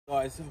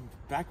guys, I'm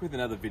back with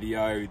another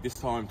video. This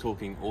time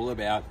talking all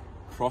about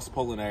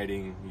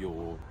cross-pollinating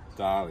your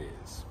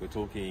dahlias. We're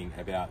talking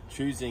about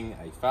choosing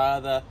a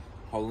father,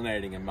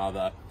 pollinating a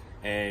mother,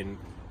 and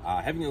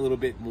having a little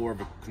bit more of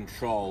a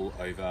control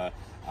over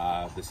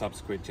the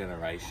subsequent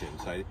generation.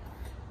 So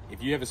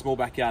if you have a small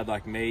backyard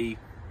like me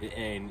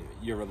and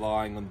you're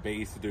relying on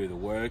bees to do the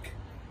work,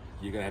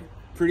 you're going to have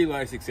a pretty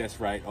low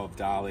success rate of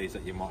dahlias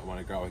that you might want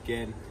to grow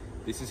again.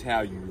 This is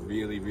how you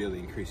really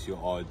increase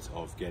your odds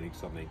of getting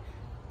something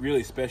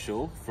really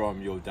special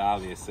from your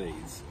dahlia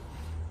seeds.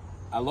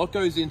 A lot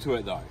goes into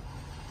it though.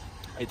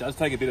 It does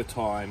take a bit of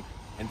time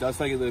and does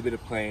take a little bit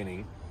of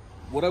planning.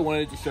 What I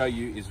wanted to show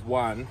you is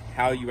one,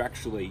 how you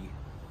actually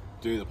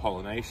do the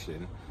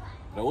pollination,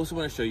 but I also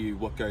want to show you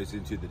what goes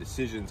into the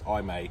decisions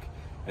I make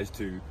as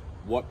to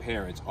what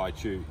parents I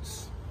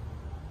choose.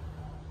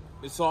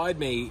 Beside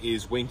me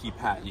is Winky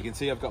Pat. You can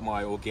see I've got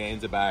my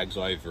organza bags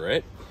over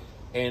it,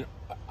 and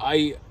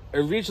I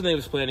originally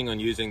was planning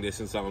on using this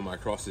in some of my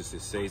crosses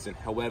this season.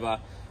 However,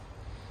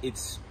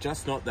 it's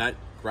just not that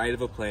great of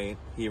a plant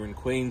here in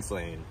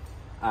Queensland.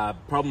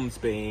 Problems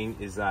being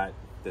is that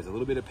there's a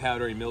little bit of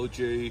powdery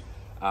mildew,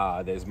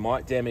 there's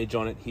mite damage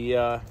on it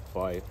here. If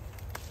I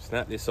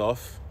snap this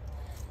off,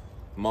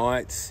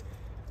 mites,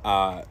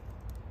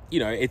 you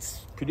know, it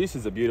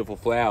produces a beautiful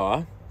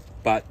flower,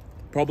 but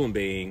problem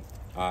being,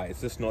 it's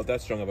just not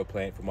that strong of a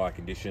plant for my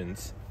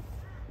conditions.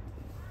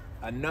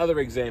 Another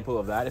example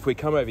of that, if we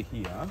come over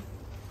here,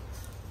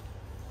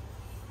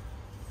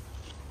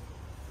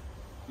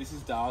 this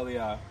is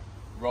Dahlia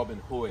Robin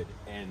Hood,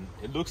 and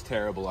it looks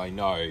terrible, I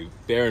know.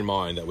 Bear in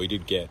mind that we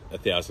did get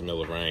 1,000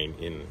 mil of rain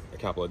in a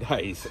couple of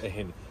days,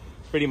 and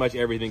pretty much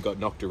everything got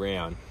knocked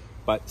around,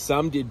 but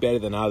some did better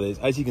than others.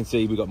 As you can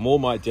see, we got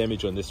more mite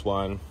damage on this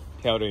one,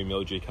 powdery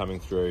mildew coming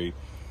through,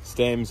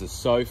 stems are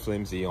so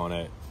flimsy on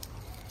it,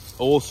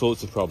 all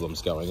sorts of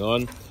problems going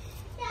on.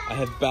 I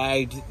have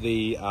bagged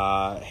the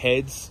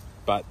heads,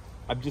 but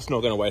I'm just not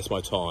going to waste my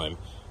time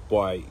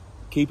by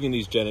keeping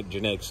these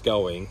genetics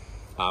going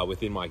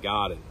within my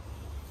garden.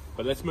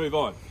 But let's move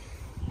on.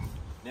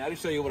 Now to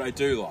show you what I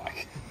do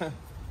like.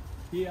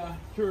 Here,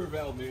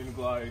 Curavel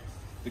Moonglow,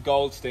 the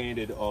gold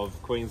standard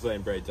of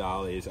Queensland bred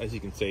dahlias. As you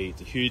can see,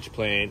 it's a huge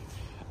plant,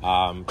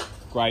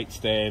 great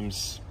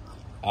stems,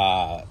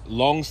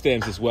 long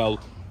stems as well.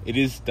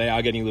 They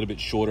are getting a little bit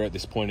shorter at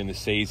this point in the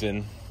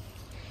season.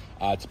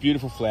 It's a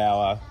beautiful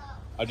flower.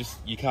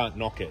 You can't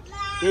knock it.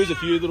 There's a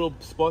few little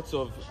spots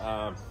of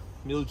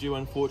mildew,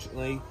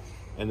 unfortunately,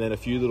 and then a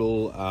few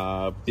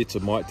little bits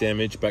of mite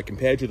damage, but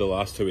compared to the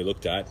last two we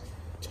looked at,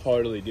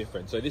 totally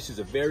different. So this is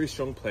a very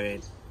strong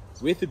plant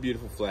with a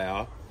beautiful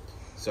flower,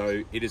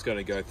 so it is going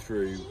to go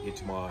through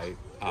into my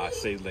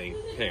seedling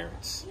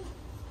parents.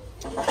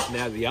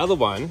 Now the other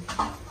one,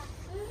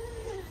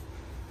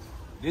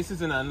 this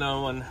is an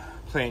unknown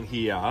plant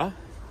here,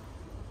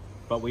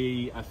 but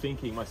we are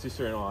thinking, my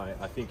sister and I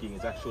are thinking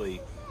it's actually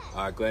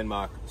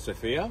Glenmark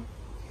Sophia.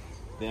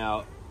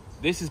 Now,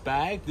 this is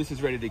bagged, this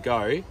is ready to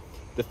go.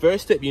 The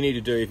first step you need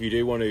to do if you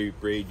do want to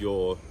breed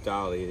your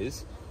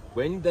dahlias,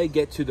 when they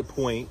get to the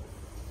point,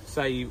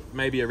 say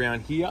maybe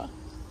around here,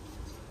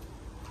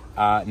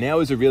 now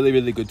is a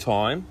really good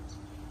time.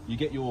 You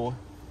get your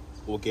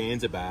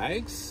organza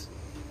bags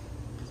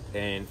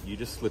and you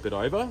just slip it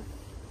over.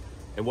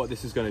 And what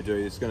this is going to do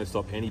is going to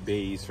stop any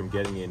bees from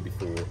getting in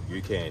before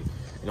you can.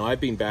 And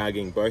I've been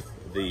bagging both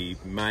the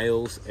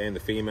males and the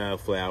female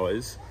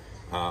flowers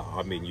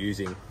I've been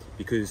using,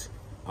 because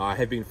I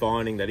have been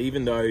finding that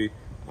even though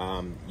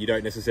you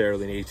don't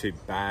necessarily need to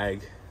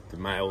bag the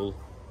male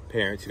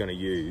parents you're going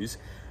to use,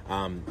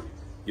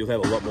 you'll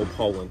have a lot more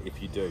pollen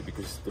if you do,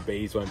 because the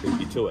bees won't beat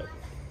you to it.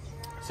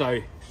 So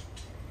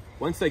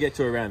once they get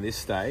to around this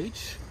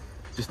stage,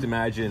 just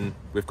imagine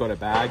we've got a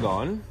bag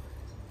on.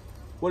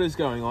 What is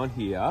going on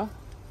here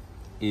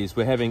is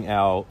we're having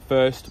our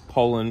first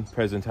pollen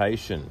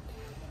presentation.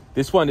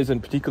 This one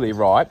isn't particularly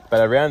ripe, but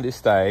around this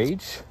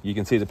stage, you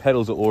can see the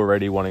petals are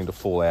already wanting to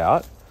fall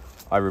out.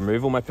 I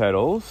remove all my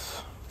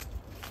petals.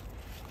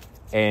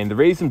 And the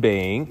reason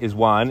being is,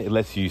 one, it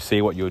lets you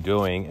see what you're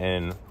doing,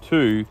 and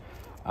two,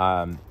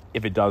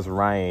 if it does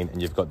rain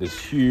and you've got this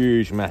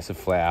huge, massive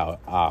flower,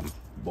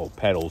 well,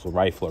 petals or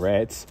ray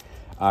florets,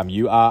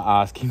 you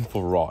are asking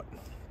for rot.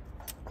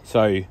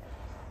 So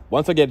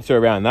once I get to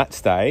around that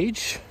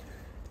stage,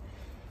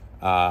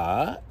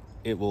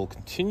 it will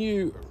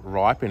continue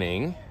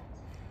ripening.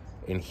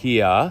 And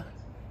here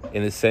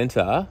in the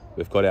center,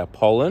 we've got our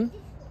pollen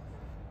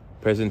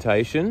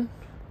presentation,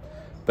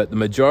 but the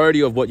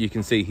majority of what you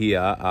can see here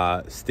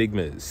are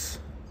stigmas.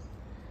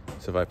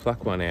 So if I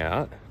pluck one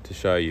out to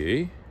show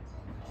you,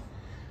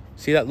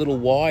 see that little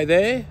Y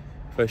there?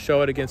 If I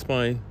show it against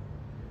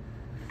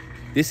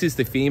this is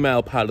the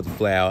female part of the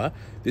flower.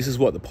 This is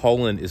what the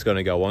pollen is going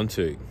to go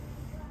onto.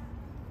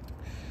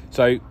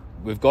 So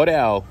we've got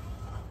our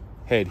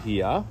head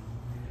here.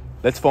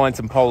 Let's find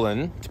some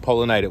pollen to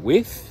pollinate it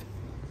with.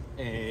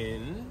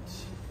 And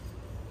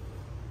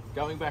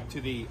going back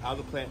to the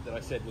other plant that I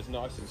said was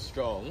nice and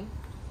strong,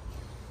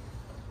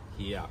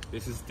 here,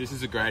 this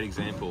is a great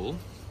example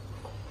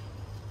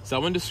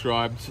Someone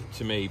described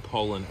to me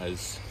pollen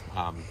as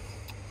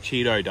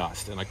Cheeto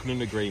dust, and I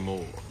couldn't agree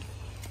more.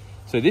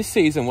 So this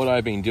season, what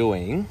I've been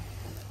doing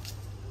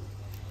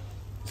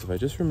is if I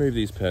just remove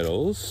these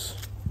petals,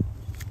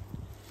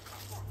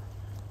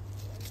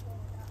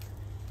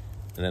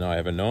 and then I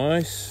have a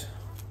nice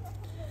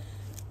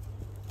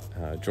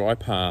dry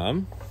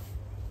palm.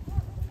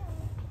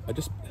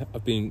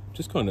 I've been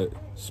just kind of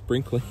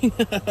sprinkling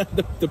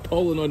the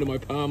pollen onto my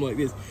palm like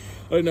this.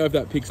 I don't know if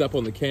that picks up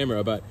on the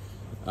camera, but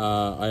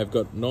I have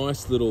got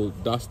nice little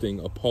dusting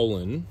of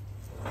pollen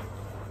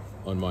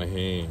on my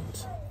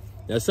hand.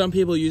 Now, some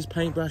people use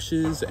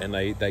paintbrushes and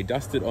they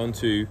dust it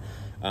onto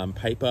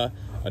paper.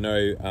 I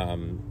know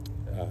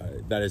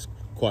that is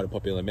quite a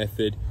popular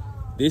method.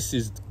 This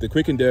is the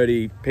quick and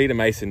dirty Peter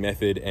Mason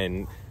method,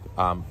 and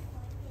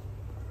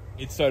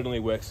it certainly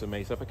works for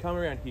me. So if I come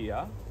around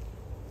here,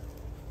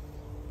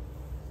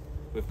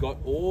 we've got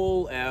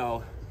all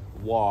our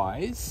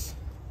Ys,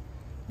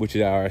 which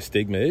are our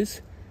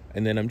stigmas,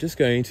 and then I'm just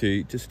going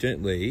to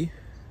gently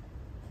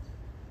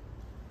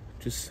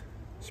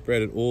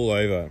spread it all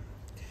over.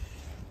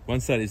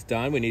 Once that is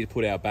done, we need to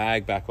put our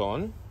bag back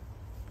on.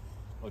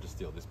 I'll just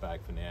steal this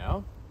bag for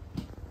now.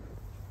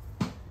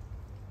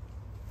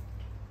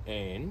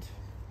 And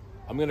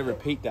I'm going to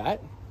repeat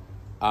that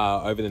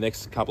over the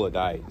next couple of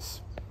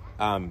days,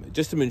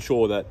 just to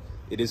ensure that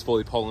it is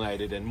fully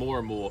pollinated and more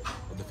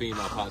of the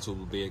female parts will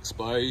be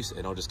exposed,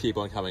 and I'll just keep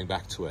on coming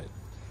back to it.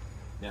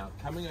 Now,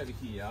 coming over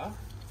here,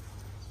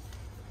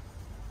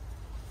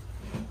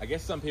 I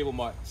guess some people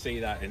might see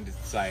that and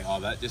say, oh,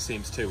 that just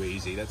seems too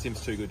easy. That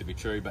seems too good to be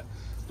true. But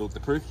look, the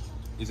proof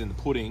is in the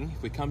pudding.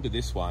 If we come to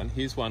this one,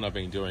 here's one I've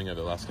been doing over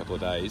the last couple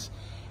of days,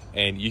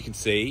 and you can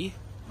see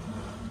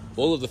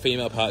all of the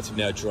female parts have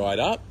now dried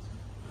up.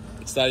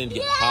 It's starting to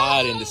get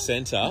hard in the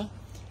center,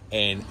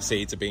 and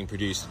seeds are being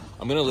produced.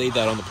 I'm going to leave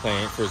that on the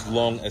plant for as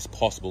long as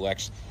possible.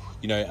 Actually,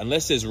 you know,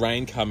 unless there's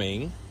rain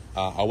coming,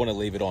 I want to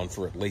leave it on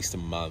for at least a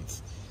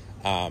month.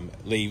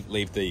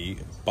 Leave the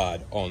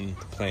bud on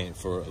the plant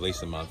for at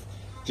least a month,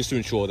 just to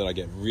ensure that I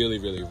get really,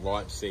 really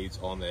ripe seeds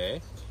on there.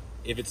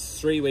 If it's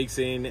 3 weeks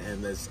in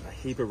and there's a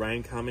heap of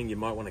rain coming, you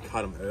might want to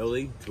cut them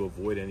early to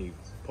avoid any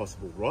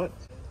possible rot.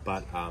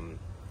 But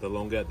the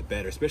longer, the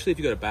better, especially if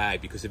you've got a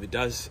bag, because if it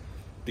does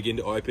begin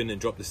to open and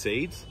drop the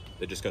seeds,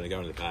 they're just going to go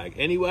in the bag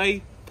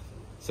anyway.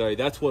 So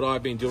that's what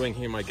I've been doing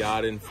here in my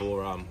garden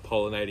for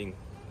pollinating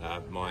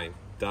my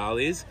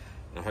dahlias,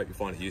 and I hope you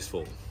find it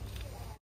useful.